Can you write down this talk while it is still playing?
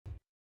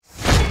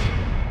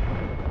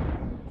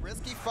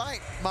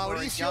fight.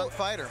 Mauricio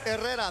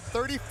Herrera,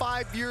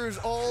 35 years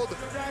old.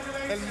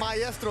 El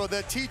Maestro,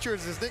 the teacher,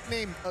 is his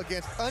nickname,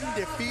 against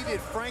undefeated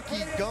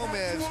Frankie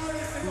Gomez,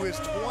 who is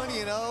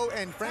 20-0.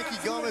 And Frankie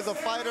Gomez, a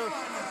fighter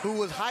who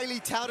was highly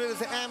touted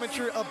as an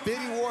amateur, a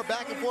bidding war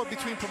back and forth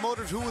between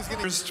promoters who was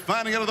going to...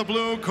 Fighting out of the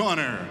blue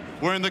corner,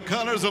 wearing the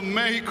colors of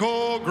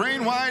Mexico,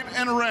 green, white,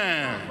 and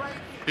red.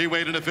 He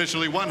weighed in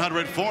officially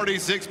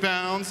 146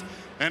 pounds,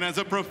 and as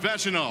a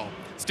professional,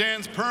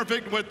 stands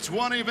perfect with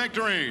 20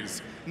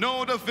 victories,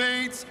 no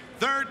defeats,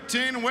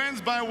 13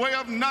 wins by way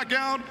of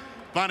knockout.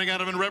 Fighting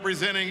out of and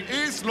representing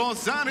East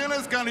Los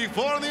Angeles,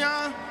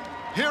 California,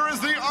 here is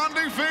the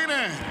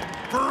undefeated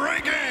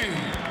Frankie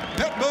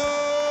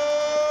Pitbull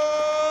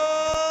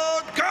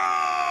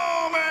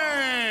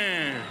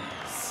Gomez.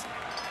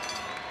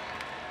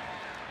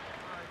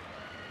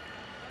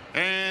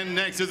 And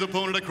next, his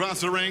opponent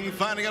across the ring,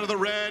 fighting out of the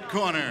red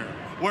corner,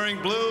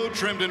 wearing blue,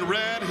 trimmed in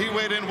red. He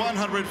weighed in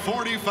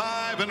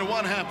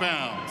 145.5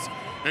 pounds.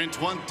 In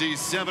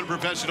 27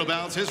 professional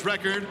bouts, his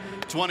record,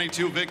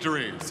 22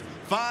 victories,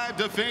 5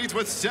 defeats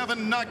with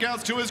 7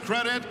 knockouts to his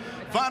credit.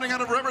 Fighting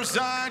out of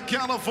Riverside,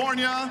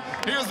 California,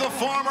 he is the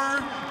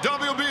former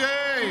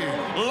WBA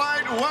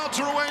light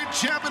welterweight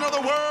champion of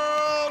the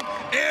world,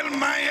 El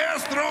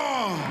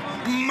Maestro,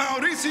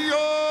 Mauricio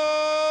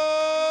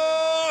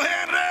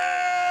Herrera.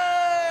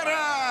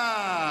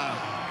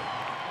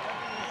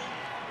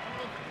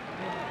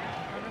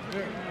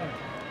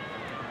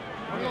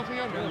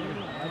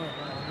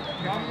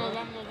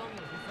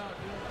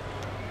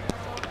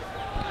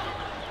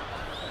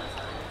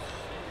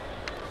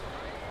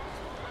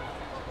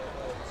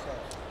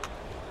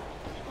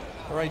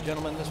 All right,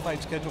 gentlemen, this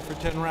fight's scheduled for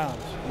 10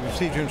 rounds. You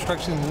received your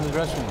instructions in the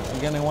dressing room.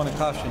 Again, I want to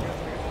caution you.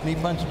 Knee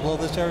punch below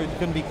this area is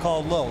going to be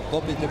called low.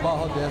 Golpe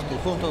debajo de este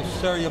punto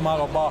ser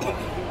llamado bajo.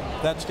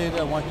 That stated,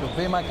 I want you to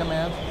obey my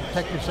commands,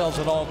 protect yourselves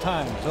at all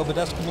times.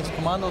 Obedezca mis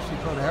comandos y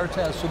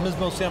protegerse a su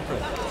mismo siempre.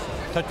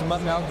 Touch them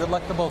up now. Good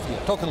luck to both of you.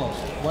 Tóquenlos.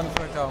 One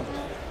for a count.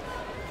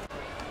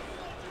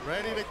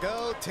 Ready to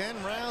go,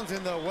 10 rounds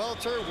in the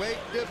welterweight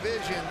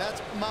division.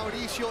 That's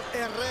Mauricio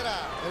Herrera,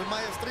 El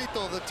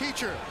Maestrito, the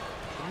teacher.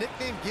 The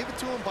nickname given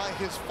to him by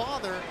his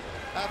father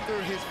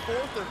after his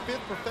 4th or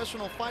 5th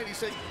professional fight. He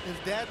said his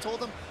dad told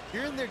him,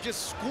 you're in there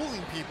just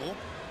schooling people.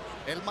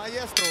 El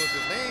Maestro is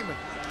his name.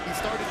 He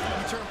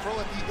turned pro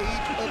at the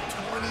age of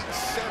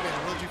 27.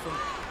 Originally from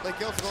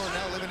Lake Elsinore,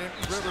 now living in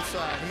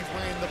Riverside. He's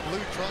wearing the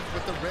blue trunks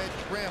with the red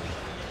trim.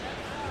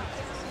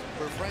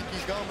 For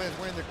Frankie Gomez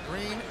wearing the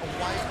green,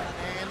 white,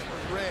 and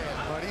red.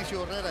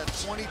 Mauricio Herrera,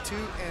 22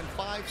 and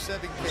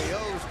 5-7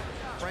 KOs.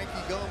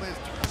 Frankie Gomez,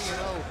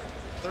 20-0.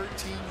 13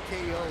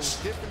 KOs.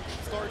 Different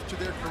starts to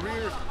their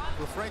careers.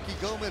 Where Frankie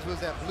Gomez was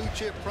that blue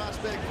chip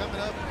prospect coming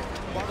up,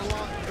 brought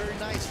along very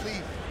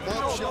nicely.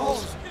 Club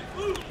shows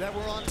that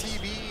were on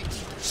TV,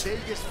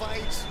 Vegas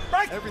fights,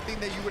 everything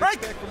that you would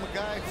expect from a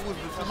guy who was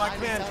a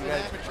highly talented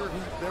amateur.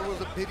 There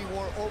was a bidding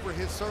war over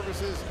his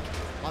services.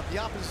 On the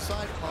opposite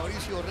side,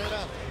 Mauricio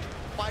Herrera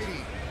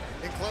fighting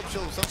in club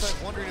shows, sometimes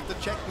wondering if the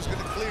check was going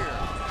to clear,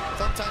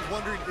 sometimes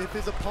wondering if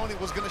his opponent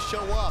was going to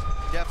show up.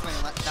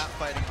 Definitely not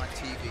fighting on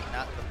TV,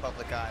 not the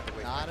public eye the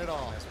way not at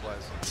all. This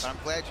was. But I'm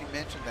glad you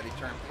mentioned that he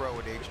turned pro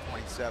at age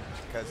 27,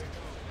 because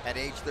at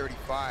age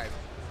 35,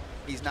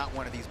 he's not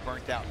one of these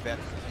burnt out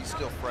veterans. He's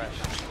still fresh.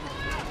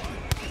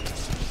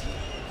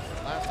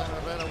 Last time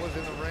Herrera was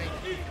in the ring,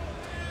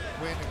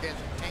 win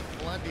against Hank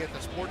Lundy at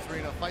the Sports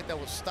Arena, a fight that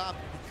was stopped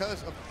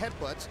because of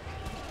headbutts.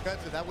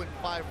 That went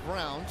 5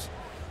 rounds.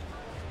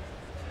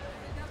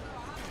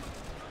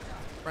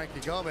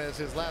 Frankie Gomez,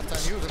 his last time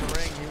he was in the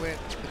ring, he went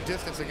the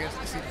distance against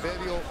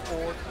Silverio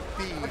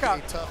Ortiz, a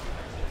tough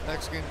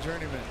Mexican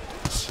journeyman.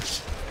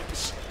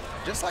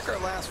 Just like our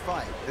last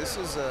fight, this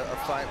is a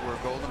fight where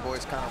Golden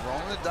Boy's kind of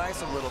rolling the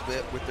dice a little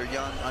bit with their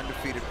young,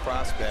 undefeated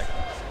prospect.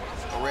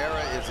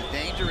 Herrera is a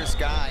dangerous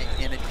guy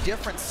in a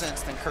different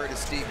sense than Curtis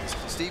Stevens.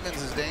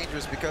 Stevens is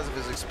dangerous because of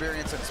his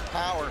experience and his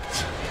power.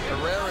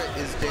 Herrera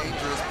is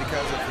dangerous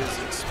because of his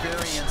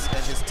experience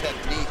and his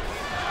technique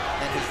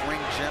and his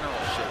ring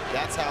generalship.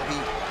 That's how he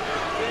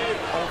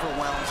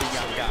overwhelms a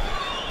young guy.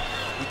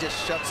 He just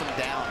shuts him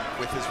down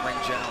with his ring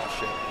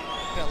generalship.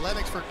 Yeah,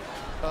 Lennox for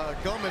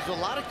Gomez, a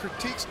lot of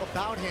critiques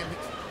about him.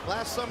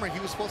 Last summer, he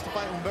was supposed to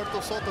fight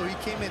Humberto Soto. He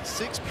came in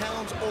 6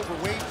 pounds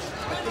overweight.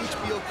 An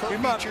HBO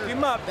co-feature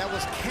that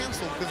was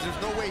canceled because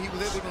there's no way he was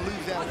able to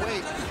lose that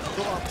weight.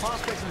 So our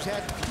prospect who's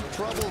had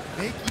trouble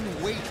making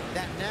weight,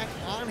 that knack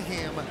on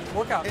him.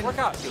 Work out.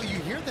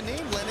 You hear the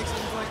name Lennox, and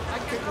you're like,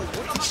 okay, well,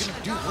 what's he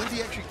gonna do? When's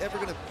he actually ever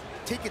gonna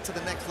take it to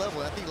the next level?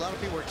 And I think a lot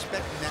of people are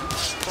expecting that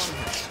from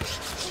him.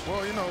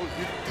 Well, you know,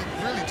 it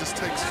really just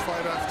takes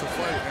fight after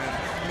fight, and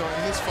you know,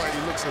 in this fight,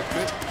 he looks a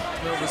bit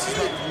nervous. He's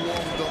not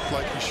warmed up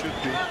like he should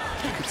be.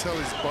 You can tell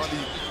his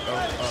body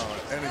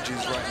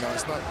energies right now.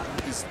 It's not.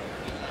 He's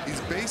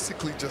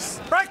basically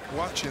just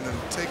watching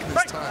and taking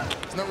his time.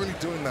 He's not really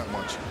doing that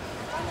much.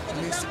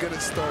 He needs to get it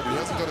started. He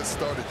hasn't got it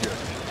started yet.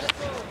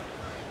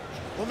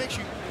 What makes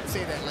you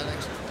say that,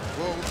 Lennox?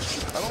 Well,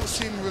 I don't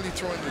see him really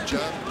throwing the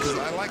jab because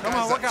I like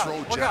guys that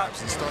throw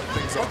jabs and start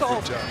things off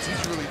with jabs.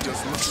 He's really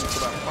just looking for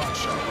that pot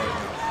shot right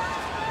now.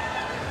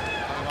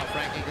 Talking about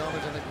Frankie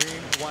Gomez in the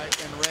green, white,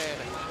 and red.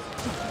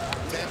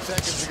 10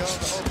 seconds to go in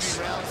the opening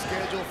round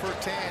schedule for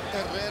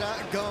Herrera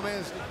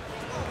Gomez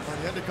on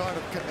the undercard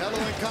of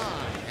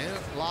CaneloKhan in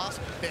Las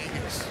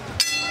Vegas.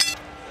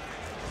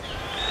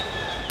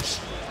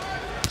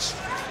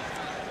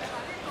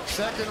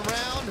 Second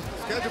round,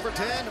 scheduled for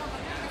 10.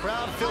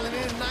 Crowd filling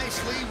in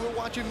nicely. We're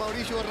watching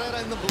Mauricio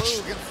Herrera in the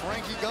blue against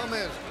Frankie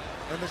Gomez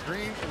in the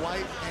green,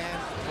 white,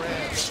 and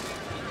red.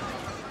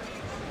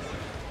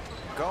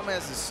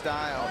 Gomez's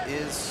style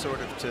is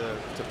sort of to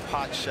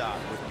pot shot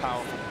with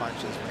powerful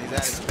punches. When he's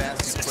at his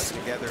best, he's put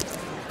together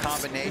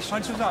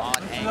combinations from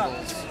odd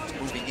angles,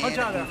 moving in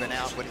and moving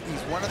out. But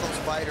he's one of those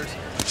fighters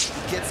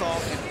who gets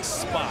off in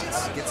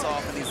spots, gets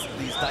off in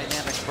these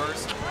dynamic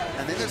bursts.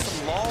 And then there's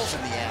some lulls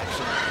in the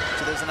action.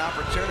 So there's an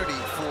opportunity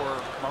for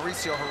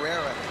Mauricio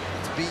Herrera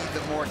to be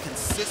the more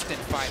consistent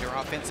fighter,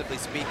 offensively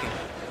speaking.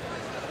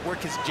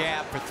 Work his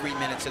jab for 3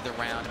 minutes of the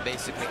round and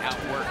basically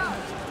outwork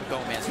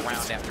Gomez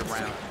round after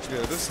round.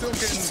 Yeah, they're still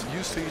getting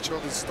used to each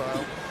other's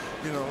style.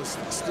 You know, it's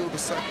still the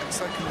second round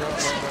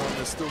right now, and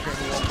they're still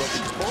getting warmed up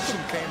because both of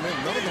them came in.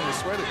 None of them were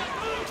sweating.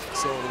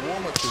 So the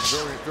warm-up is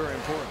very, very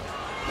important.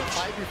 The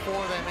fight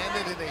before them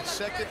ended in a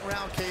second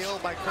round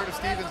KO by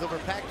Curtis Stevens over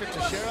Patrick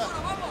Teixeira.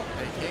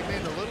 They came in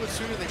a little bit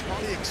sooner than they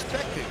probably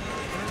expected.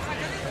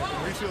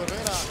 Mauricio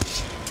Herrera,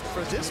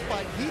 for this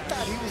fight, he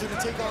thought he was going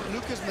to take on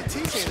Lucas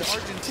Matisse, the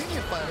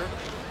Argentinian fighter.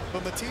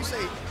 But Matisse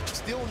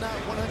still not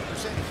 100%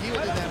 healed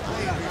in that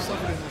eye he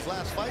suffered in his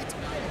last fight.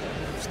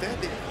 Instead,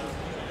 they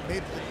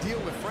made the deal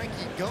with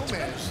Frankie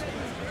Gomez.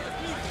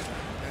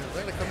 And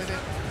Herrera coming in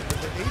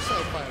with the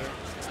A-side fighter.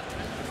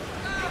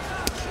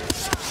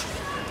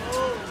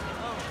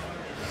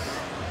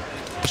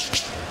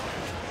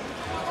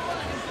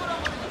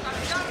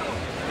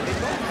 They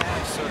both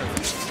have sort of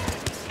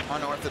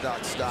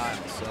unorthodox style,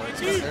 so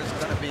there's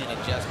going to be an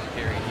adjustment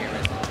period here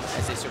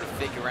as they sort of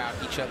figure out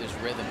each other's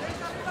rhythm.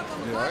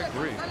 Yeah, I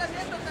agree. And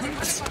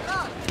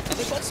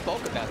they both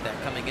spoke about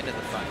that coming into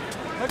the fight.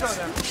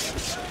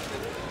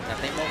 That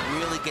they won't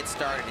really get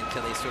started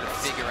until they sort of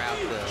figure out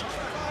the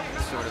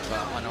sort of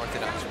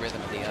unorthodox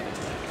rhythm of the other.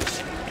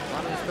 A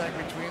lot of respect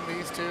between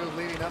these two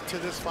leading up to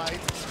this fight.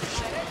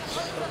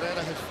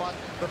 Herrera has fought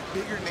the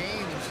bigger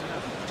names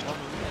on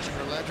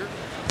the ledger.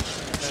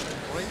 That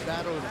great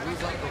battle with Luis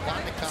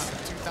Undercard in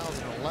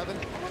 2011.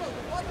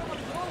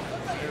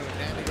 There's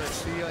Andy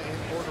Garcia in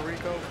Puerto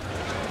Rico.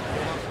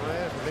 Johan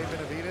Perez with David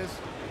Benavidez.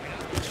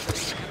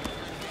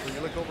 When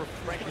you look over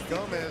Frankie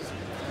Gomez,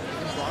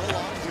 he's brought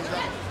along, gives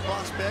that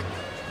prospect.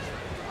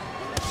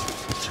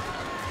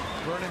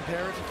 Vernon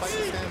Parrish, the fight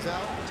that stands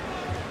out.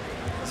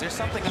 Is there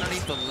something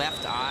underneath the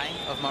left eye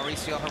of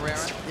Mauricio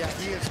Herrera? Yeah,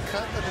 he is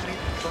cut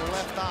underneath the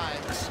left eye.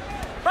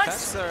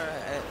 Cuts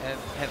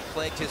have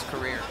plagued his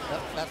career.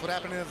 Yep, that's what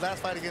happened in his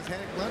last fight against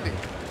Henrik Lundy.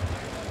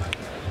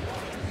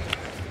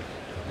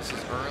 This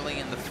is early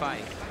in the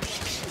fight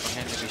for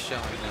him to be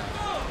showing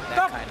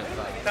that kind of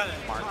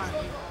mark.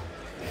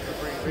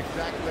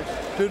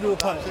 Do a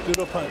punch.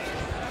 Do a punch.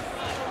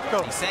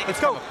 Go. He's saying Let's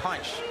it's go. from a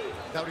punch.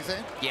 Is that what he's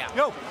saying? Yeah.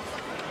 Go.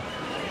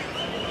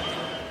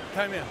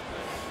 Time in.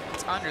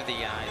 It's under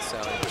the eye, so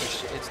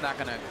it's not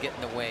going to get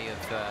in the way of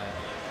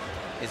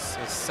his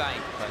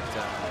sight, but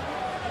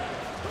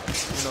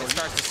you know, it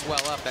starts to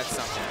swell up. That's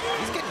something.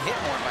 He's getting hit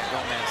more by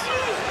Gomez.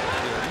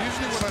 Yeah,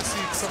 usually when I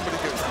see somebody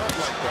get hurt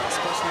like that,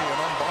 especially when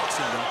I'm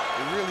boxing them,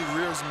 it really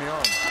rears me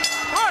on.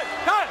 All right,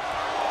 cut.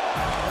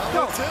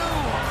 Number two.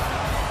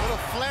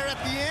 Little flare at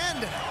the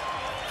end.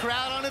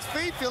 Crowd on its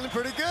feet, feeling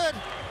pretty good.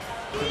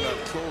 Been that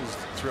closed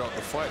throughout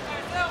the fight.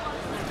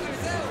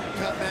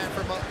 Cut man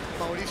for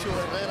Mauricio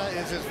Herrera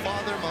is his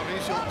father,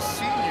 Mauricio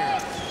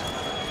Sr.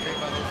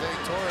 Trained by Jose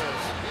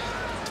Torres.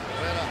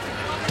 Herrera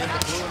in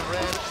the blue and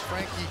red.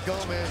 Frankie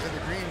Gomez in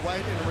the green,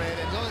 white, and red.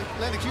 And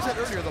Lennox, you said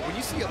earlier, though, when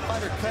you see a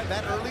fighter cut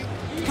that early,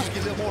 you just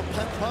get a little more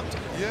pumped.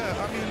 Yeah,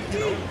 I mean, you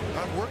know,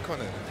 I work on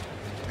it.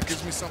 It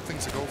gives me something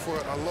to go for.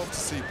 I love to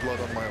see blood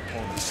on my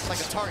opponent. It's like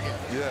a target.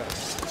 Yeah.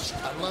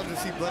 I love to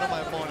see blood on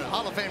my opponent.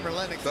 Hall of Famer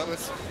Lennox.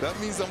 That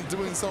means I'm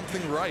doing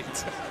something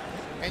right.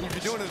 And if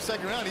you're doing it in the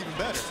second round, even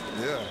better.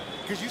 Yeah.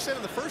 Because you said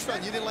in the first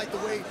round you didn't like the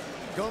way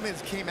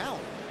Gomez came out.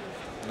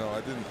 No,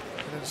 I didn't.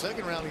 And in the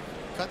second round, he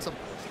cuts him.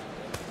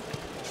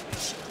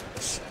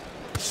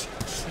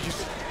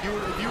 If you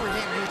were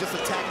him, you would just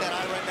attack that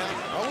eye right now?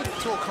 I would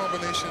throw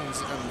combinations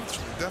and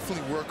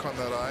definitely work on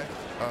that eye.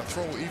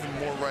 Throw even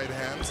more right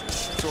hands,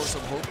 throw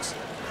some hooks.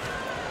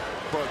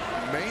 But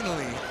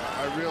mainly,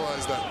 I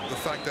realized that the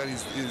fact that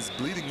he's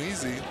bleeding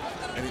easy,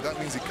 and that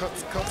means he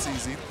cuts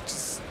easy.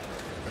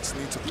 I just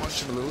need to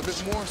punch him a little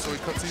bit more so he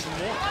cuts even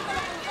more.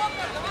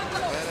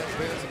 Lennox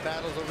been in some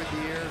battles over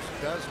the years.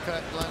 Does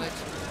cut Lennox.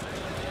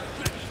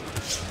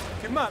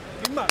 Keep him up.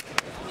 Keep him up.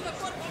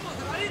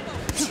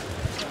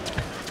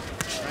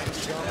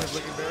 Frankie Gomez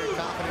looking very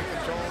confident,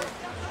 controlled.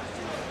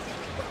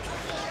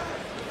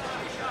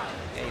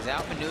 Yeah, He's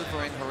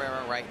outmaneuvering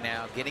Herrera right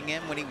now, getting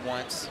in when he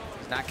wants.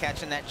 He's not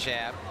catching that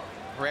jab.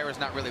 Herrera's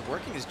not really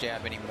working his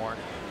jab anymore.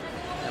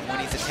 And when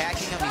he's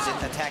attacking him, he's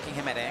attacking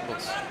him at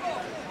angles.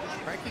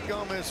 Frankie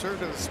Gomez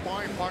served as a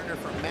sparring partner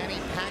for Manny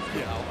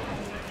Pacquiao.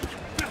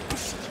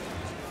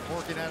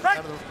 Working out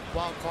of the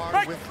wild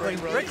card with Freddie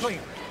Roach.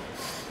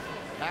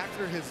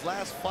 After his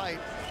last fight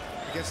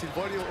against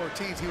Eduardo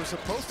Ortiz, he was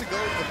supposed to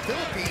go to the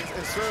Philippines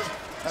and serve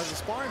as a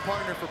sparring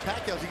partner for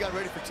Pacquiao. He got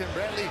ready for Tim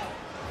Bradley.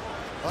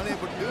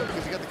 Unable to do it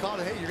because he got the call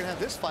to, hey, you're going to have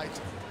this fight.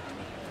 So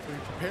he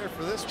prepared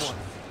for this one.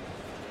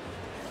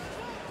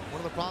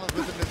 One of the problems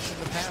with him in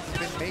the past has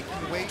been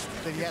making weight,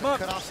 that he had to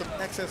cut off some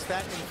excess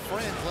fat in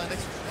friends, Lennox.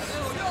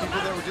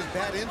 People that were just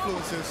bad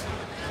influences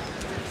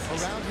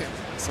around him.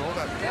 So all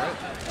that, right?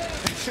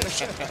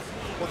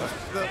 Well,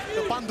 the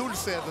pan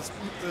dulce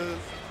the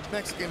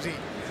Mexicans eat,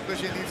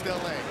 especially in East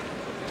LA.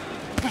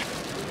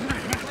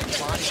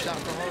 Body shot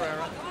from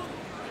Herrera.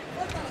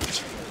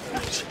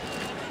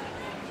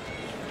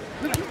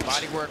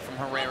 Body work from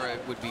Herrera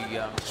would be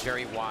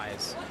very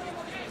wise,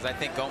 because I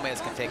think Gomez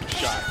can take a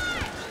shot.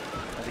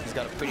 I think he's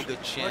got a pretty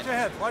good chin. Watch your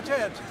head, watch your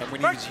head. And when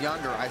he was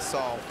younger, I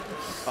saw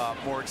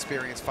more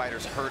experienced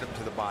fighters hurt him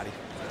to the body.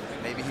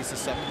 Maybe he's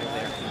susceptible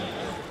there.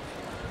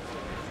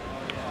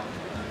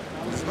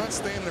 He's not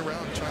staying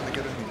around trying to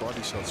get any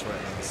body shots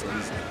right now, so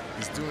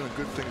he's doing a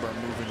good thing by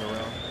moving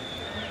around,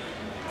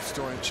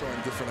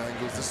 showing different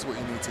angles. This is what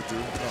you need to do,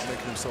 not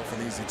making himself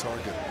an easy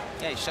target.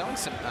 Yeah, he's showing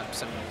some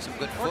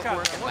good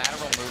footwork and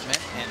lateral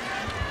movement, and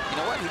you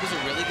know what? He was a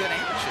really good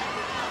amateur.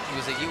 He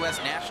was a U.S.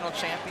 national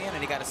champion,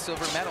 and he got a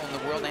silver medal in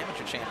the World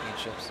Amateur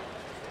Championships.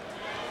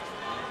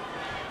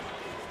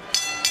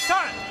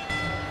 Time.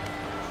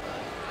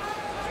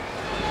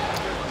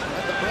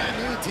 At the brand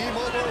new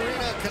T-Mobile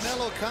Arena,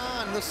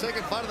 CaneloKhan, the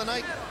second fight of the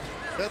night.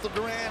 Bethel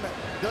Duran,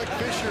 Doug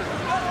Fisher,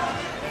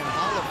 and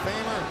Hall of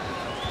Famer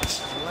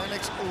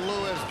Lennox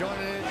Lewis joining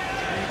me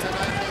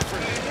tonight. Thanks for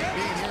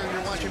being here.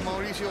 You're watching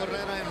Mauricio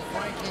Herrera and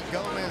Frankie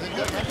Gomez. And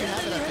Doug, how do you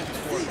have it after this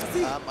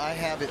sport? I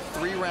have it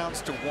 3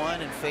 rounds to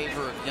 1 in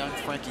favor of young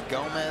Frankie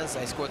Gomez.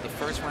 I scored the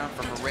first round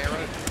from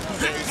Herrera,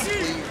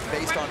 basically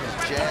based on his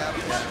jab.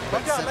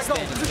 But since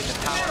then, it's been the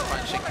power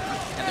punching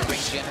and the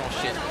ring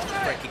generalship of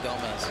Frankie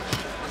Gomez.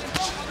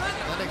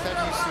 Lennox, how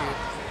do you see it?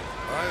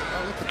 I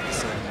look at it the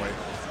same way.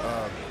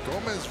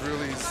 Gomez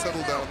really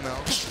settled down now,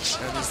 and he's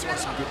throwing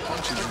some good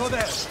punches.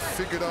 He's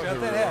figured out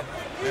Herrera,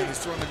 and he's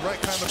throwing the right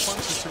kind of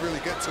punches to really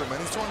get to him. And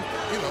he's throwing,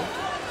 you know,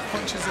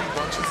 punches and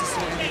bunches. This is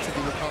what you need to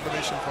do with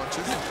combination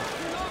punches. And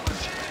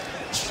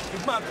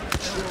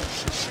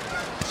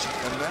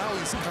now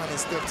he's kind of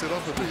stepped it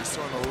up a bit. He's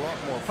throwing a lot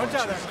more punches. Punch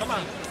out there, come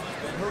on.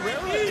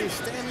 Herrera is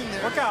standing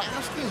there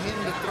asking him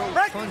to throw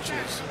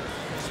punches.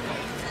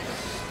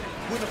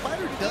 When a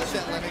fighter does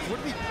that, Lennox,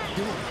 what are they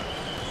doing?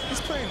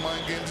 He's playing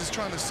mind games. He's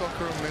trying to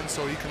sucker him in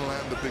so he can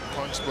land the big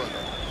punch. But,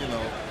 you know,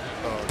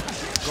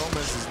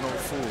 Gomez is no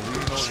fool. He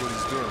knows what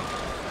he's doing.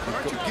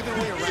 Aren't you giving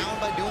away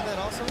around by doing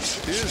that also?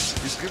 He is.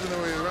 He's giving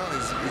away around.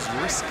 He's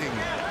risking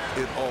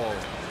it all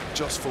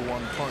just for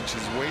one punch.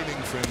 He's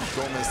waiting for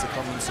Gomez to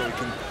come in so he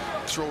can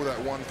throw that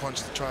one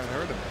punch to try and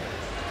hurt him.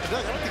 I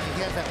don't think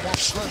he has that one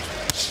punch.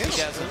 He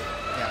doesn't.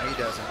 Yeah, he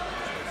doesn't.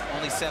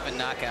 Only 7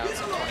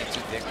 knockouts and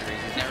 22 victories.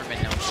 He's never been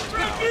known for his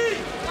power.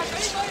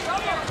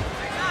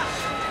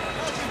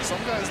 Some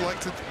guys like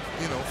to,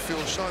 you know,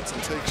 feel shots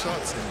and take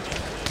shots, and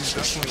he's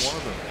definitely one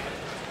of them.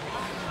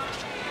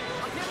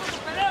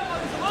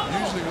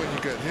 Usually when you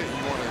get hit,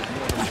 you want to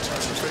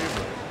return the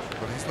favor,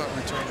 but he's not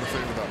returning the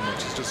favor that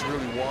much. He's just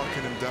really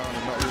walking him down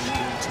and not really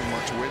doing too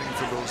much, waiting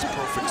for those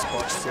perfect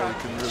spots so he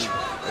can really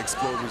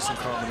explode with some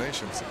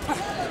combinations.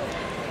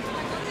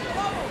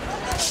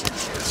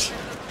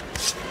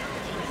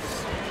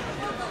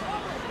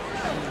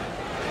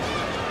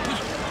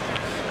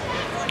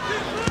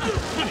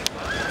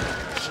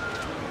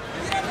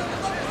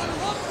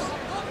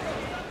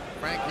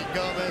 Frankie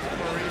Gomez,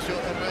 Mauricio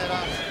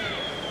Herrera.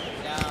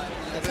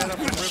 Herrera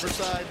from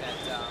Riverside.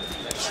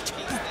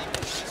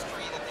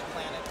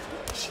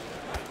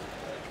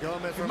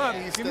 Gomez from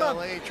East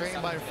LA,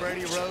 trained by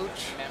Freddie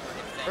Roach.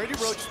 Freddie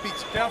Roach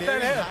speaks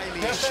very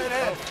highly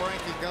of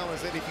Frankie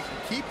Gomez, that if you can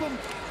keep him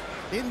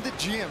in the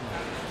gym,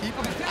 keep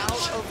him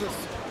out of the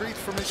streets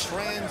from his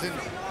friends and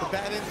the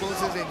bad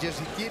influences, and just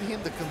get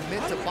him to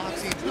commit to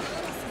boxing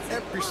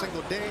every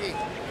single day,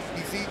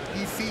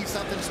 he sees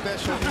something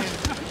special in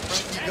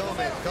Frankie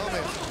Gomez.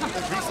 Gomez,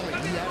 recently,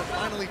 he had to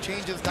finally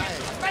change his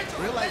diet,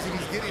 realizing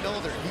he's getting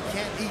older. He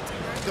can't eat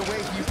the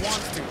way he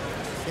wants to.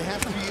 It has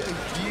to be a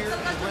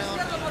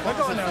year-round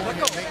process.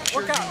 Make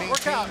sure you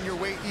maintain your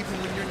weight even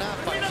when you're not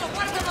fighting.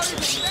 You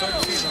start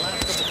to see in the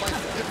last couple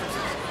fights the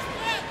differences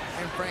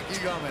in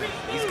Frankie Gomez.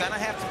 He's going to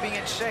have to be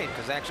in shape,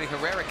 because actually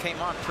Herrera came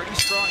on pretty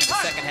strong in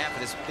the second half of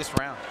this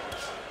round.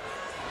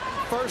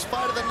 First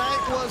fight of the night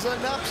was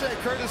an upset.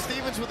 Curtis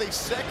Stevens with a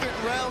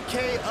second-round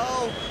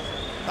KO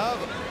of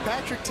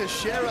Patrick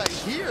Teixeira.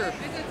 Here,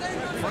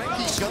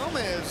 Frankie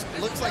Gomez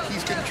looks like he's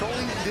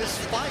controlling this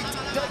fight.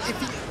 Doug,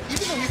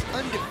 even though he's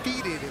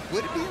undefeated,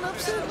 would it be an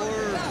upset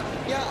or?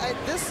 Yeah,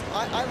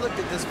 I looked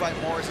at this fight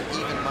more as an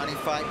even money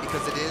fight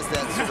because it is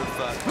that sort of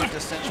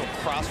quintessential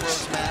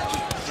crossroads match.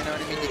 You know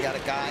what I mean? You got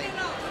a guy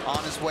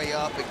on his way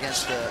up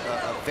against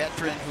a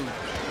veteran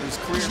whose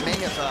career may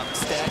have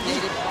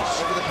stagnated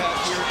over the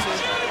past year or two.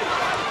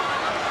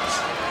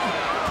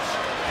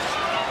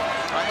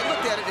 I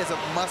looked at it as a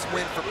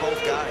must-win for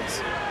both guys.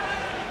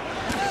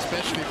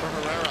 Especially for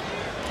Herrera.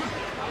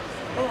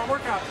 Oh,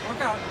 work out.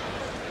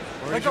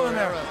 Let go in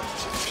there.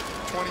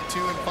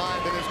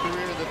 22-5 in his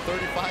career, the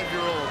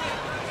 35-year-old.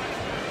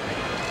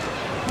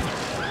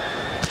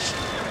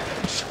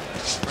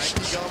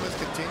 Frankie Gomez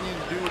continuing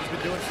to do what he's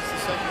been doing since the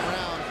second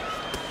round.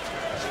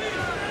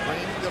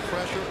 Bringing the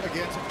pressure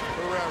against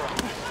Herrera.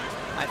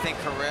 I think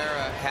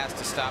Herrera has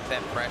to stop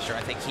that pressure.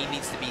 I think he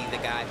needs to be the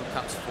guy who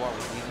comes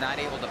forward. He's not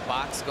able to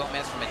box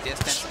Gomez from a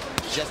distance.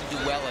 He doesn't do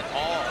well at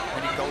all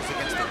when he goes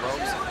against the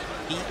ropes.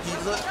 He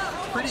looked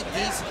pretty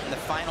decent in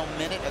the final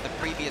minute of the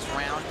previous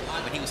round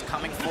when he was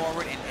coming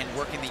forward and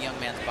working the young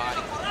man's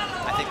body.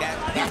 I think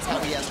that's how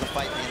he has to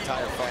fight the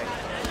entire fight.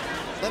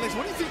 Lennox,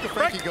 what do you think of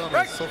Frankie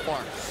Gomez so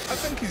far? I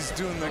think he's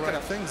doing the right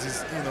things.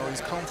 He's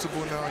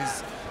comfortable now.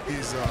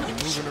 He's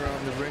moving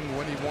around the ring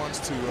when he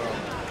wants to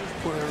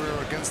put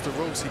Herrera against the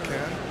ropes. He can,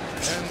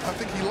 and I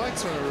think he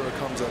likes when Herrera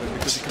comes at him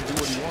because he can do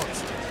what he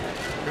wants.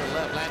 Good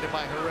left landed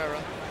by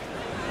Herrera.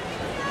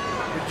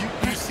 Did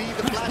you see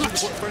the flashes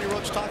of what Freddie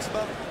Roach talks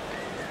about?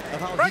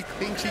 Of how he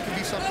thinks he can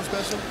be something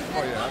special?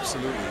 Oh yeah,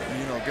 absolutely.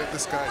 You know, get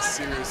this guy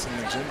serious in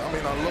the gym. I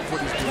mean, I love what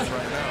he's doing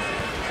right now.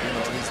 You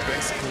know, he's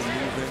basically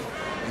moving.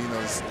 You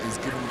know, he's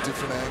giving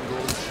different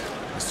angles.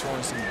 He's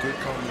throwing some good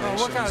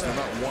combinations. They're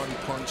not one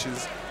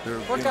punches. They're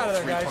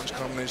three-punch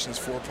combinations,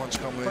 four-punch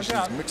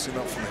combinations, mixing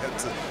up from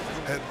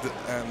head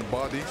and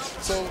body.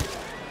 So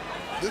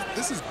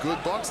this is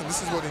good boxing.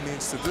 This is what he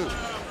needs to do.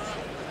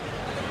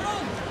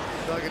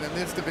 Doug, in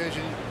this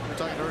division, we're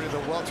talking earlier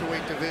the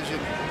welterweight division.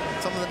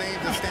 Some of the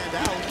names that stand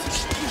out.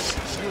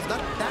 It was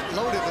not that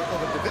loaded of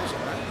a division,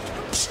 right?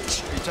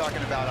 You're talking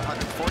about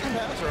 140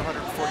 pounds or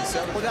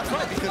 147? Well, that's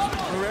right, because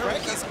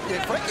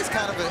Frankie's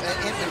kind of an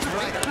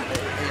in-betweener.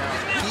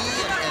 He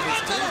and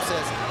his team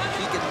says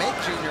he can make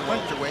junior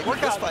welterweight.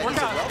 This fight is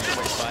a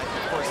welterweight fight.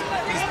 Of course,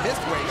 he's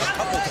missed weight a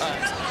couple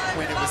times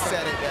when it was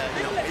set at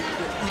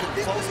even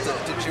close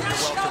to junior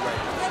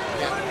welterweight.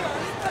 Yeah.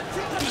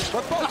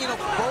 But both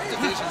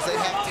divisions, they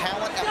have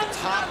talent at the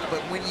top,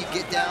 but when you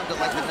get down to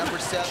like the number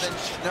 7,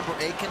 number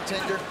 8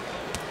 contender,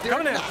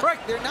 they're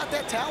not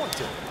that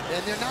talented,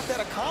 and they're not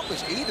that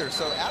accomplished either.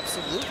 So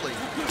absolutely,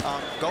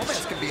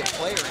 Gomez can be a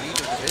player in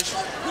either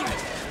division.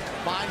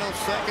 Final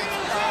seconds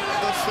of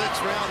the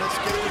 6th round. Let's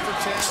get it for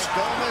 10.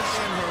 Gomez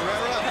and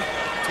Herrera,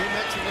 two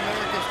Mexican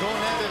Americans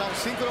going at it on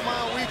Cinco de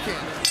Mayo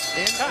weekend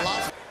in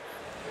Las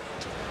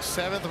Vegas.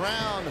 7th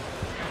round.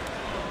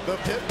 The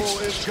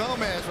Pitbull is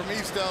Gomez from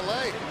East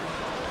LA.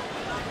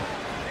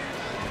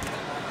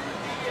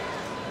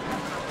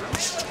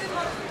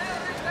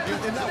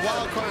 In that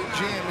wild card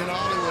gym in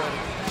Hollywood,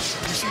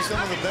 you see some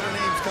of the better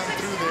names come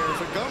through there.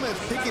 So Gomez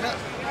picking up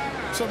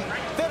some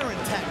veteran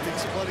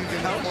tactics while he's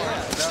in the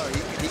No,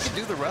 he can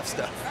do the rough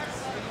stuff.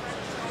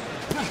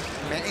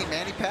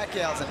 Manny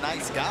Pacquiao's a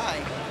nice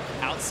guy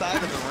outside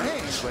of the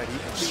ring, but he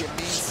can be a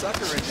mean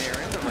sucker in there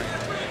in the ring.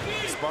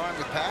 Sparring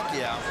with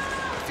Pacquiao,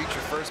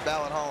 future first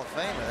ballot Hall of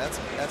Famer.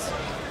 That's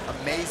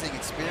amazing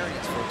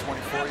experience for a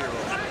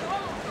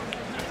 24-year-old.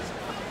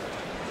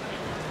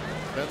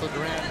 Bethel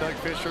Duran, Doug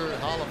Fisher,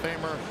 Hall of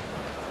Famer,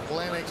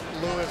 Lennox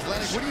Lewis.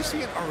 Lennox, what do you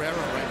see in Herrera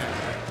right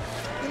now?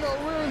 You know,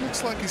 Herrera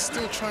looks like he's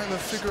still trying to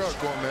figure out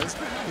Gomez.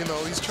 You know,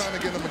 he's trying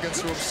to get him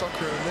against the rope,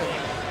 sucker him in.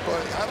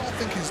 But I don't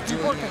think he's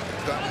doing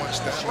that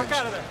much damage.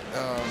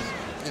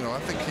 You know,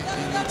 I think he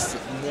needs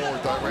more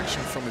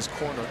direction from his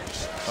corner.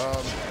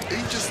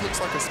 He just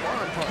looks like a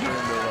sparring partner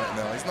in there right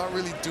now. He's not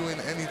really doing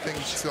anything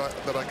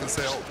that I can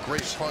say, oh,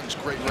 great punch,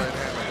 great right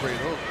hand, and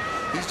great hook.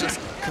 He's just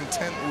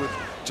content with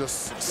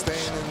just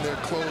staying in there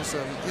close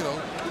and, you know,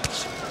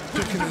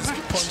 picking his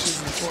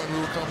punches and throwing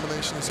little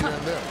combinations here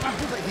and there.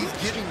 He's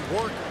giving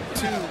work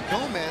to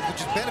Gomez,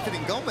 which is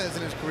benefiting Gomez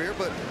in his career,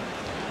 but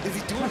is he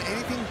doing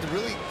anything to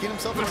really get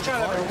himself in the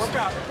car?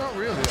 Not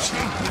really. I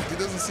mean, he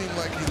doesn't seem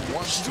like he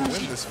wants to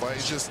win this fight.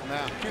 He just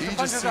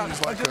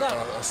seems like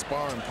a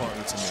sparring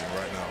partner to me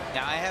right now.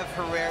 Now, I have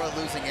Herrera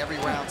losing every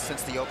round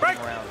since the opening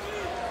round.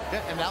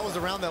 Yeah, and that was the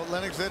round that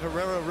Lennox said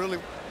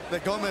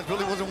that Gomez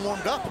really wasn't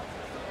warmed up.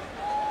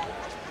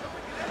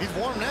 He's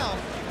warm now.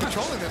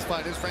 Controlling this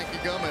fight is Frankie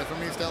Gomez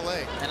from East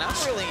LA. And I'm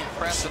really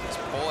impressed with his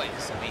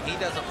poise. I mean, he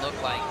doesn't look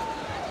like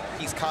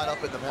he's caught up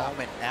in the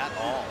moment at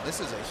all.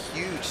 This is a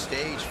huge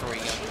stage for a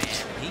young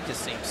man, and he just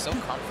seems so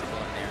comfortable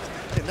in there.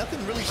 And nothing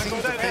really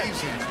seems to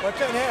phase him.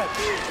 What's that head?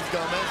 It's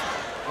Gomez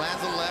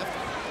lands a left.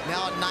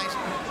 Now a nice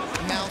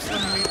mouse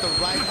underneath the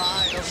right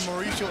eye of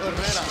Mauricio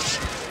Herrera.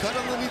 Cut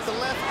underneath the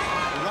left.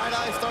 Right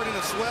eye starting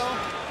to swell.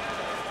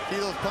 See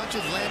those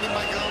punches landing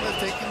by Gomez,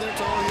 taking their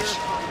toll here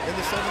in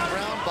the 7th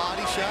round.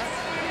 Body shot.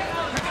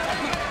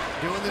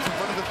 Doing doing this in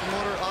front of the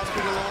promoter, Oscar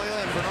De La Hoya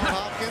and Bernard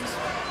Hopkins.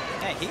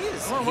 Yeah, he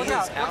is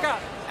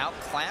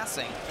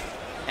outclassing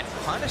and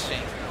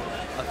punishing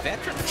a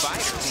veteran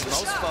fighter who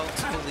most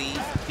folks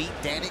believe beat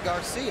Danny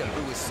Garcia,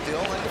 who is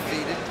still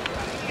undefeated,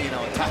 you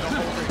know, a title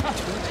holder in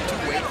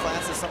two weight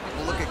classes. Some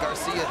people look at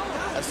Garcia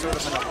as sort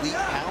of an elite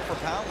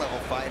pound-for-pound level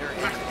fighter,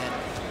 and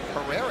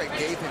Herrera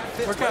gave him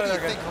fits. Whether you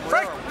think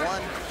Herrera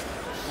won,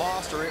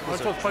 lost, or it was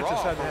a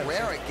draw,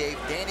 Herrera gave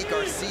Danny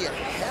Garcia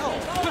hell.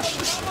 And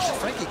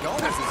Frankie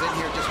Gomez is in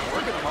here just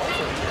working him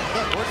over.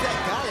 Look, where's that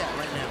guy at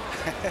right now?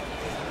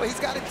 Well, he's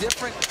got a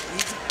different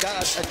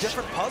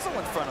puzzle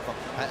in front of him.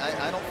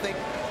 I don't think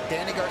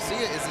Danny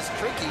Garcia is as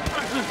tricky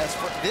as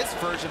this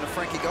version of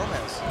Frankie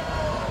Gomez.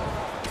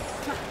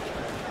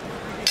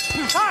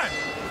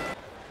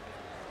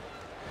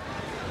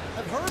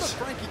 I've heard of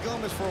Frankie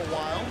Gomez for a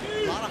while.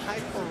 A lot of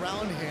hype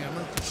around him,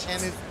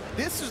 and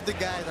this is the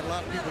guy that a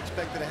lot of people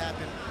expected to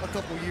happen a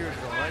couple years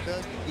ago, right,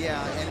 Doug?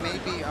 Yeah, and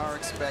maybe our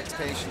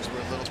expectations were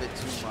a little bit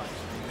too much.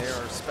 There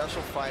are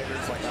special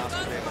fighters like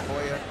Oscar De La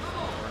Hoya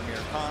or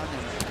CaneloKhan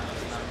in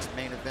the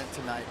main event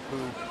tonight who,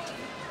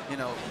 you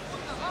know,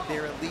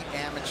 they're elite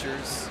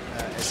amateurs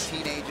as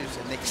teenagers,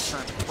 and they can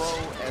turn pro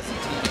as a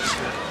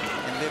teenager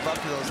and live up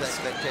to those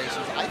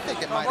expectations. I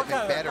think it might have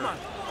been better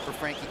for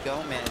Frankie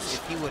Gomez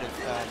if he would have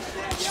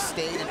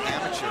stayed an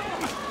amateur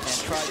and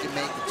tried to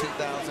make the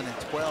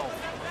 2012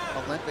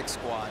 Olympic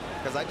squad,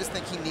 because I just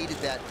think he needed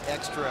that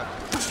extra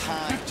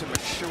time to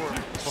mature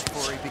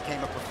before he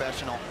became a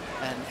professional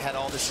and had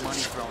all this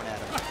money thrown at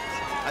him.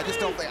 I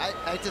just don't think,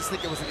 I just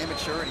think it was an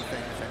immaturity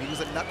thing with him. He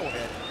was a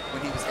knucklehead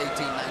when he was 18,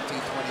 19,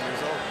 20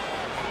 years old.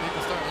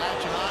 People start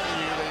latching on to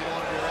you that you don't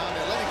want to be around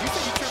there. Lennox, you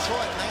said you turned pro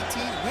at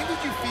 19. When did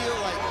you feel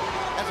like,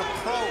 as a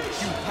pro,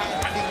 you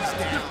had things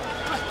down,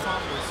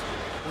 accomplished,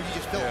 when you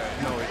just felt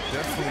it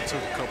definitely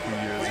took a couple of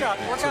years. It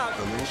took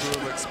a little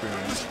bit of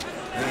experience.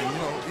 And, you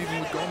know, even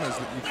with Gomez,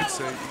 you could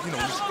say, you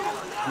know,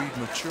 we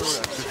mature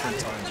at different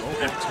times. All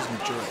boxers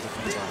mature at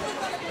different times.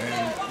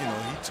 And, you know,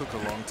 he took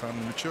a long time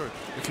to mature.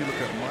 If you look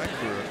at my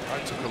career, I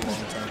took a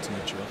long time to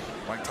mature.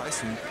 Mike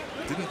Tyson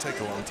didn't take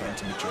a long time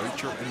to mature.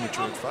 He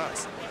matured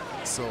fast.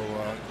 So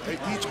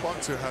each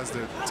boxer has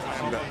their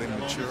time that they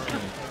mature,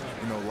 and,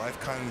 you know, life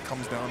kind of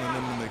comes down on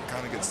them and they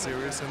kind of get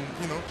serious. And,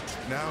 you know,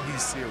 now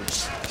he's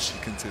serious. You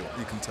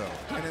can tell.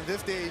 And in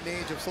this day and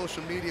age of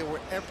social media,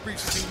 where every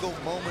single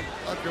moment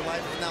of your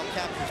life is now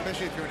captured,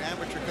 especially if you're an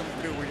amateur coming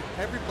through, where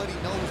everybody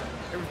knows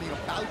everything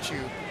about you,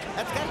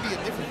 that's got to be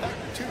a different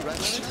factor too, right,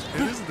 Lennox?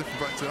 It is a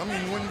different factor. I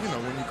mean, when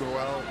you go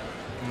out,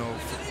 you know,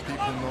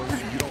 people know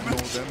you don't know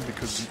them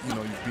because, you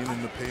know, you've been in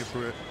the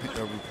paper,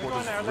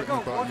 reporters have written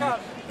about you,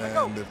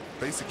 and they've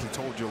basically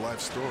told your life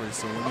story.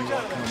 So when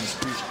you're walking on the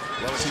street,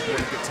 a lot of people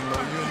want to get to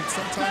know you, and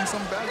sometimes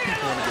some bad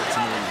people want to get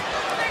to know you.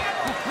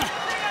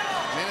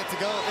 Minute to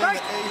go in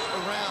the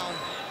 8th round.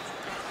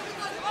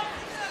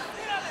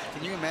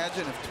 Can you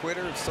imagine if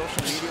Twitter, if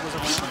social media was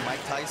around when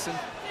Mike Tyson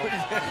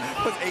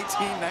was 18,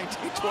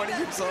 19,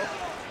 20 years old?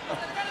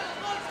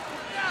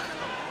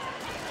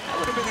 That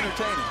would have been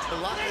entertaining.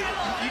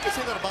 You can say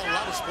that about a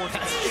lot of sports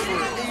in the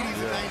 80s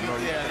and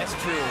 90s. Yeah, that's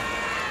true.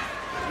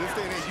 In this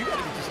day and age, you got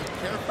to be just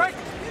careful. Let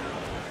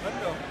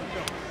him go.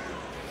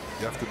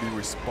 You have to be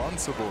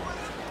responsible.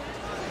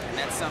 And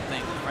that's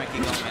something Frankie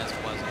Gomez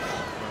wasn't for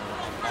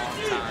a long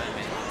time,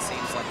 and it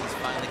seems like he's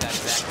finally got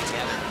his act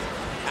together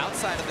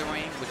outside of the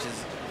ring, which is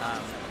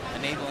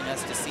enabling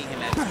us to see him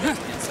at his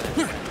best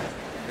inside.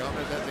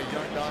 Gomez has a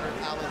young daughter,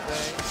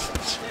 Alize.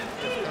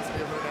 Just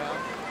custody of her now.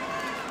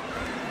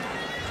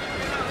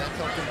 That's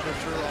something for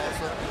sure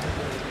also.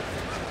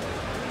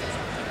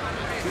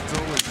 Kids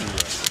always do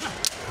that.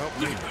 Help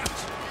me.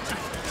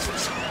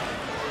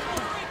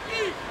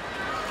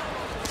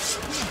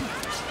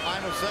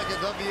 Final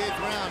seconds of the 8th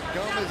round.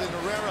 Gomez and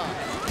Herrera.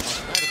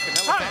 That is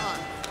CaneloKhan.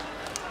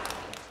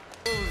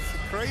 It was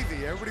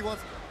crazy. Everybody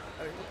wants,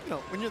 you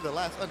know, when you're the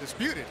last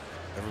undisputed.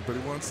 Everybody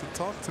wants to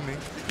talk to me.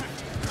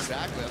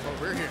 Exactly. That's what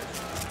we're here.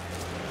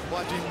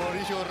 Watching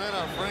Mauricio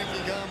Herrera,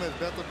 Frankie Gomez,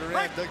 Beto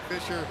Duran, Doug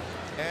Fisher,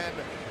 and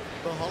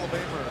the Hall of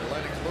Famer,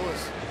 Lennox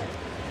Lewis.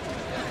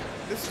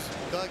 This is,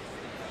 Doug,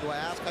 do I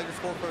ask how your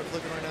scorecard is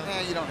looking right now?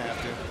 You don't have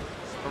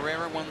to.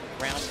 Herrera won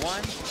round 1.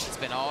 It's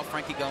been all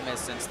Frankie Gomez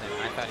since then.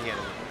 I thought he had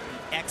an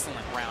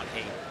excellent round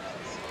 8.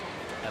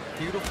 A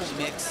beautiful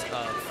mix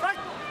of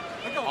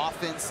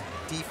Offense,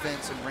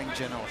 defense, and ring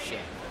general shape.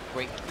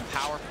 Great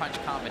power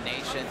punch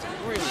combinations,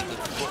 really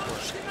good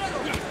footwork.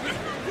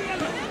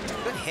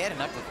 Good head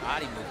and upper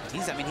body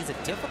movement. I mean, he's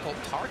a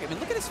difficult target. I mean,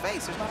 look at his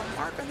face. There's not a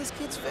mark on this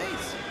kid's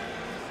face.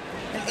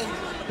 And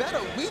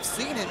Beto, we've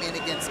seen him in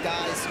against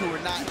guys who are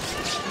not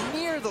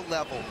near the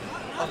level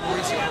of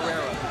Mauricio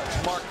Herrera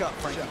mark up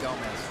Frankie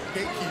Gomez.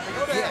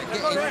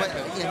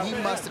 Yeah, he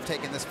must have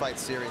taken this fight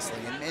seriously.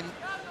 And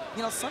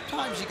you know,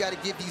 sometimes you got to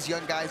give these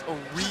young guys a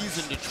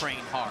reason to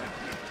train hard.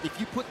 If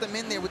you put them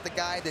in there with the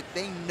guy that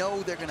they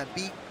know they're going to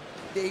beat,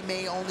 they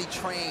may only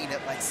train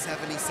at like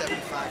 70,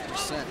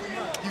 75%.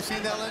 You've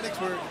seen that, Lennox,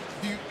 where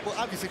well,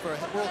 obviously for a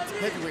world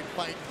heavyweight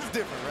fight, it's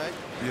different, right?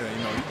 Yeah,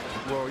 you know,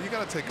 well, you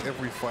got to take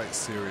every fight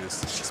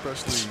serious,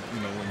 especially,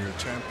 you know, when you're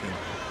a champion.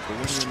 But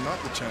when you're not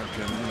the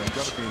champion, you know, you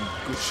got to be in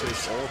good shape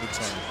all the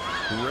time,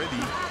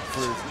 ready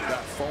for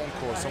that phone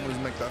call. Somebody's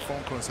make that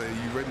phone call and say,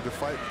 are you ready to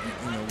fight?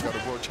 You know, we got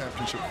a world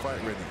championship fight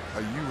ready.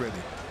 Are you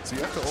ready? So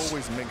you have to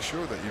always make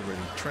sure that you're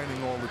ready,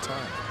 training all the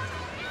time.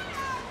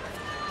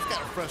 It's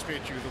got to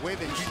frustrate you, the way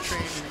that you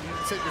train and you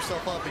set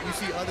yourself up and you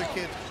see other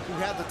kids who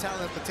have the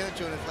talent and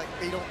potential and it's like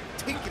they don't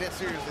take it as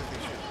serious as they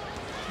should.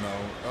 No,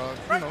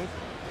 you know,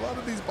 a lot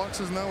of these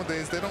boxers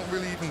nowadays, they don't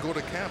really even go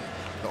to camp.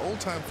 The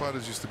old-time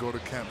fighters used to go to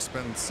camp,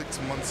 spend 6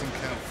 months in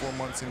camp, 4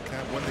 months in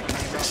camp. When they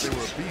came out, they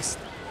were a beast.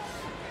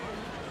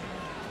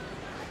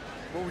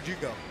 Where would you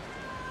go?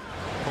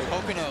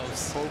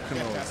 Poconos.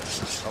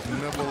 Poconos. I've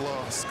never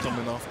lost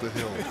coming off the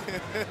hill.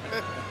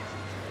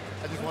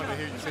 I just wanted to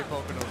hear you say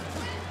Poconos.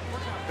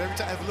 Every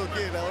time as a little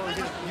kid, I always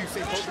hear you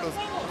say Poconos.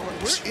 I'm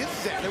like, where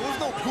is that? There was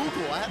no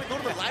Google. I had to go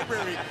to the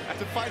library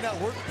to find out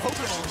where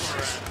Poconos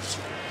were at.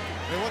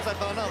 And once I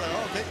found out, like,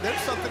 oh,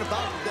 there's something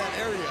about that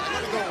area. I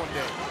gotta go one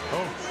day.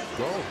 Oh,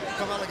 go.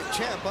 Come out like a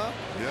champ, huh?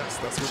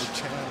 Yes, that's where the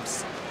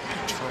champs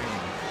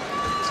train.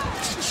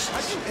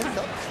 How'd you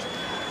end up?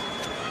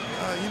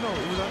 You know,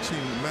 it was actually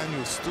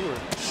Manuel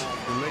Stewart.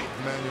 The late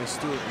Manuel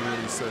Stewart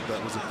really said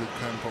that was a good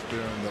camp up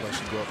there and that I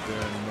should go up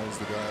there, and he knows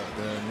the guy up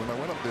there. And when I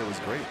went up there, it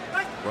was great.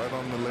 Right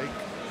on the lake.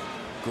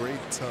 Great,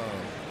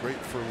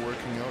 great for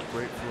working out,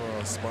 great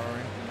for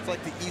sparring. It's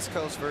like the East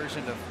Coast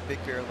version of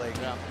Big Bear Lake.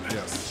 Yeah.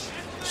 Yes.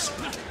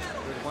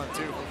 Good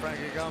 1-2 from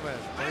Frankie Gomez.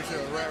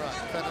 Mauricio Herrera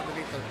fed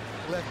underneath the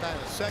left eye in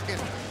the second.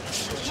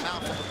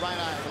 Now from the right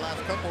eye in the last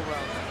couple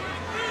rounds.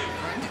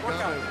 Frankie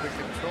Gomez has been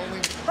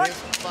controlling this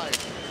fight.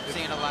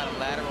 Seeing a lot of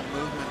lateral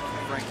movement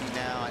from Frankie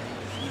now.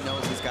 He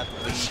knows he's got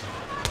the lead.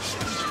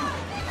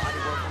 Body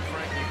work from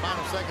Frankie.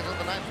 Final seconds of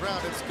the 9th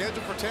round. It's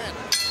scheduled for 10.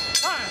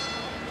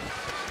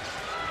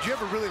 Did you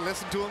ever really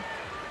listen to him?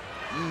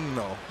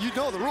 No. You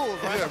know the rules,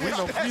 right? Yeah,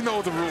 we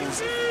know the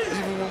rules.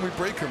 Even when we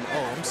break them.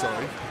 Oh, I'm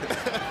sorry.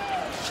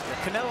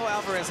 Canelo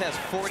Alvarez has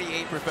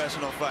 48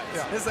 professional fights.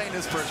 Yeah. This ain't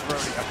his first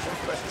rodeo.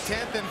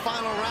 10th and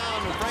final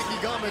round with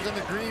Frankie Gomez in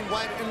the green,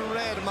 white, and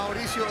red.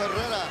 Mauricio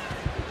Herrera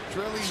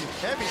drilling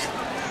heavy.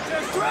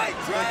 Great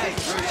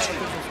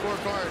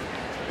Scorecard.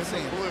 This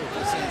is blue.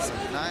 We're seeing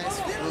some nice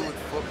fluid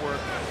footwork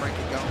from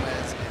Frankie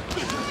Gomez.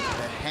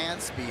 The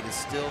hand speed is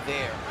still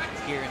there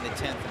here in the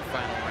 10th and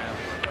final round.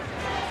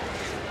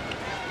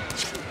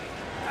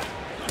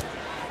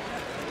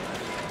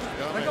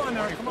 They're going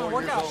there. Come on,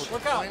 work out.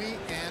 Work out. 20-0.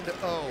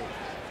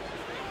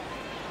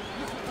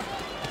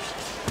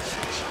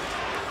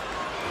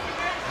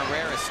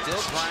 Herrera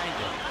still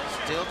grinding,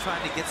 still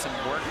trying to get some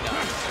work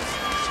done.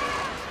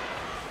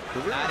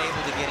 Not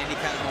able to get any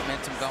kind of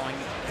momentum going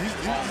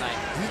all night.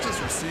 He's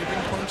just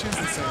receiving punches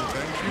and saying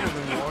thank you, and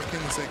then walk in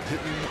and say,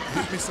 hit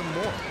me some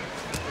more.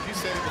 If you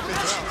said it the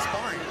 5th round,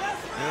 sparring.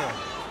 Yeah.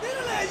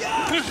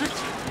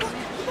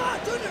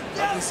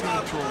 I've just seen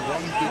him throw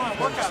one big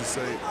punch to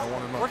say, I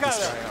want to knock this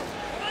guy out.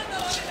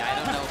 I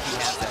don't know if he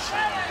has that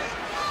power.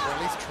 Or at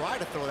least try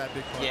to throw that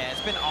big punch. Yeah,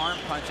 it's been arm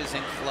punches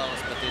in close,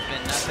 but there's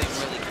been nothing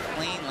really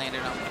clean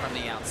landed on from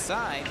the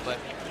outside. But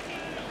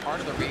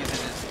part of the reason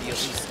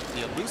is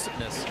the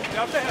elusiveness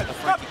of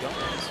Frankie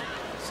Gomez.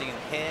 Seeing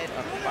head,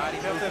 upper body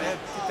movement,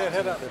 Keep that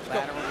head up.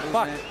 lateral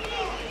movement,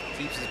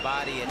 keeps his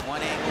body at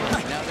one angle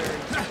or another,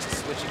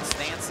 switching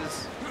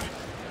stances.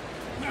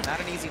 Not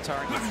an easy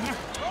target.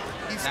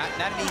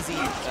 Not an easy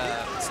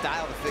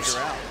style to figure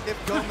out. If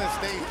Gomez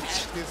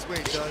stays this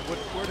way, Doug,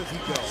 where does he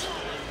go?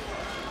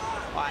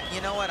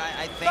 You know what?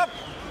 I think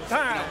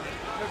Time.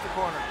 Hit the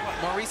corner.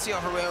 Mauricio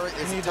Herrera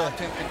is a top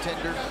 10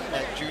 contender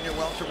at junior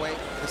welterweight.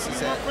 This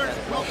is at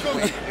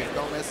welterweight. If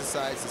Gomez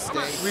decides to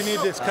stay, We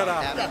need this cut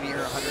off. at or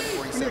near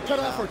 147 cut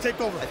off or pounds,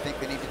 take over. I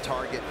think they need to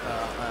target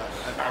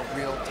a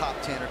real top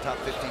 10 or top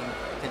 15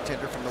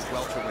 contender from the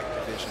welterweight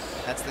division.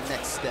 That's the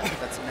next step.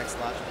 That's the next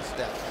logical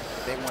step.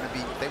 They want to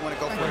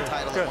go for a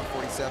title at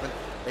 147.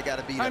 They got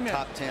to be the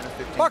top 10 or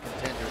 15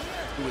 contender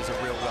who is a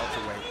real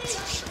welterweight.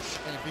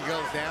 And if he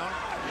goes down?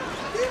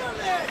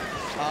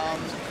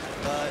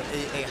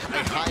 A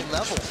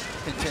high-level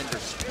contender,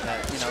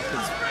 you know,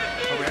 because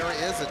Herrera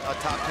is a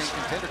top 10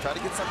 contender. Try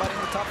to get somebody in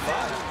the top 5.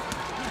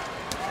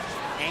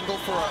 Angle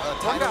for a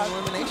title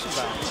elimination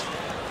bout.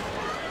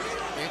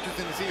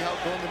 Interesting to see how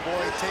Golden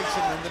Boy takes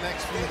him in the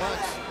next few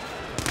months.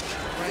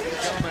 Frankie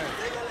Gomez.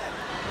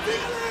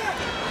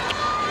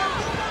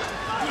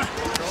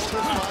 Control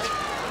this fight.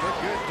 Look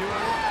good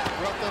doing it.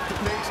 Roughed up the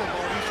face of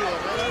Mauricio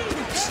Herrera.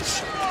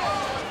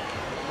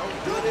 No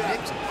good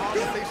hits on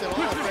the face at all,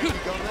 Frankie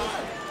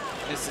Gomez.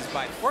 This is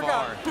by far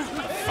the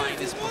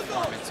finest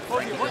performance of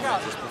Frankie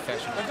Gomez's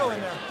professional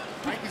career.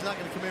 Frankie's not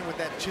going to come in with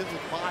that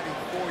chiseled body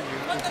for you.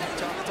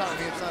 Telling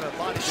me it's not a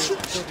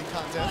bodybuilding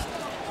contest.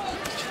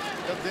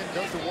 Comes in,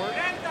 does the work,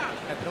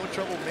 had no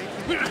trouble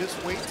making this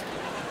weight.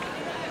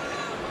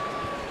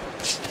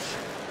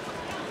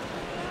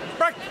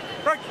 Break!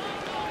 Break!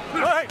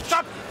 Hey!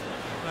 Stop!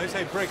 I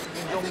say break. I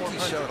think he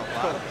showed a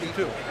lot of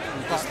people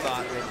who just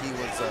thought that he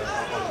was a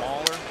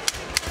mauler, an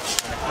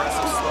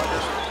aggressive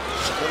slugger, a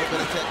little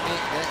bit of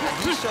technique. And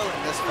he showed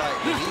in this fight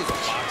that he's a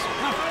boxer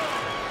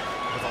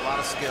with a lot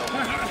of skill.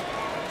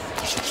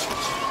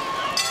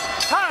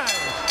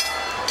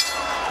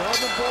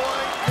 Golden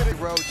Boy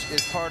Roach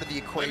is part of the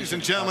equation. Ladies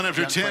and gentlemen,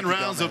 after 10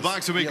 rounds of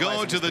boxing, we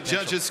go to the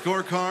judges'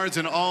 scorecards,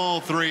 and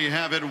all three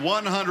have it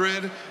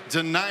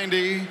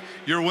 100-90.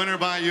 Your winner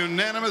by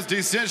unanimous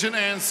decision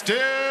and still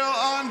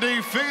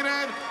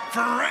undefeated,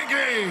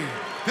 Frankie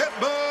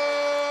Pitbull